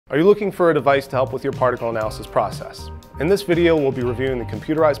Are you looking for a device to help with your particle analysis process? In this video, we'll be reviewing the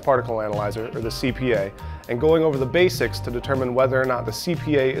Computerized Particle Analyzer, or the CPA, and going over the basics to determine whether or not the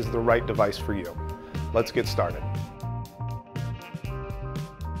CPA is the right device for you. Let's get started.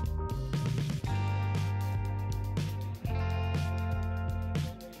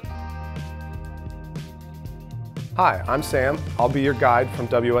 Hi, I'm Sam. I'll be your guide from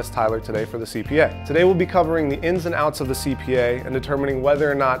WS Tyler today for the CPA. Today we'll be covering the ins and outs of the CPA and determining whether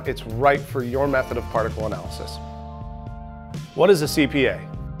or not it's right for your method of particle analysis. What is a CPA?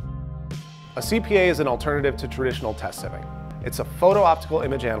 A CPA is an alternative to traditional test sieving. It's a photo-optical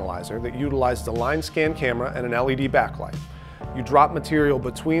image analyzer that utilizes a line scan camera and an LED backlight. You drop material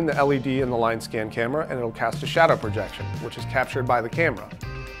between the LED and the line scan camera and it'll cast a shadow projection, which is captured by the camera.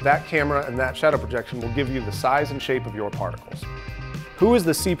 That camera and that shadow projection will give you the size and shape of your particles. Who is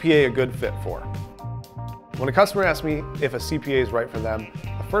the CPA a good fit for? When a customer asks me if a CPA is right for them,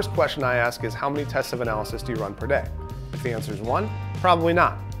 the first question I ask is how many tests of analysis do you run per day? If the answer is 1, probably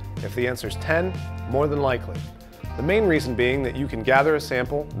not. If the answer is 10, more than likely. The main reason being that you can gather a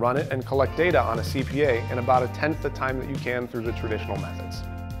sample, run it, and collect data on a CPA in about 1/10 the time that you can through the traditional methods.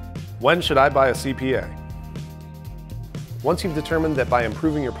 When should I buy a CPA? Once you've determined that by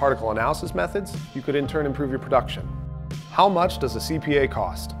improving your particle analysis methods, you could in turn improve your production. How much does a CPA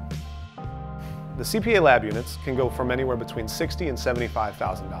cost? The CPA lab units can go from anywhere between $60,000 and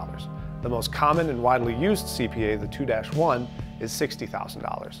 $75,000. The most common and widely used CPA, the 2-1, is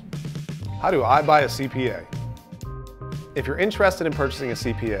 $60,000. How do I buy a CPA? If you're interested in purchasing a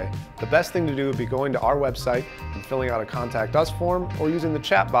CPA, the best thing to do would be going to our website and filling out a Contact Us form or using the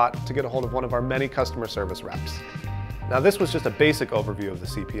chat bot to get a hold of one of our many customer service reps. Now this was just a basic overview of the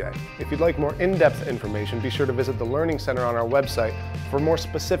CPA. If you'd like more in-depth information, be sure to visit the Learning Center on our website for more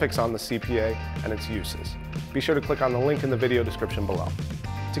specifics on the CPA and its uses. Be sure to click on the link in the video description below.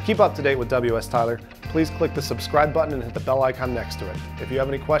 To keep up to date with WS Tyler, please click the subscribe button and hit the bell icon next to it. If you have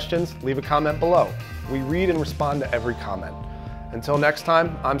any questions, leave a comment below. We read and respond to every comment. Until next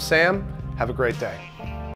time, I'm Sam. Have a great day.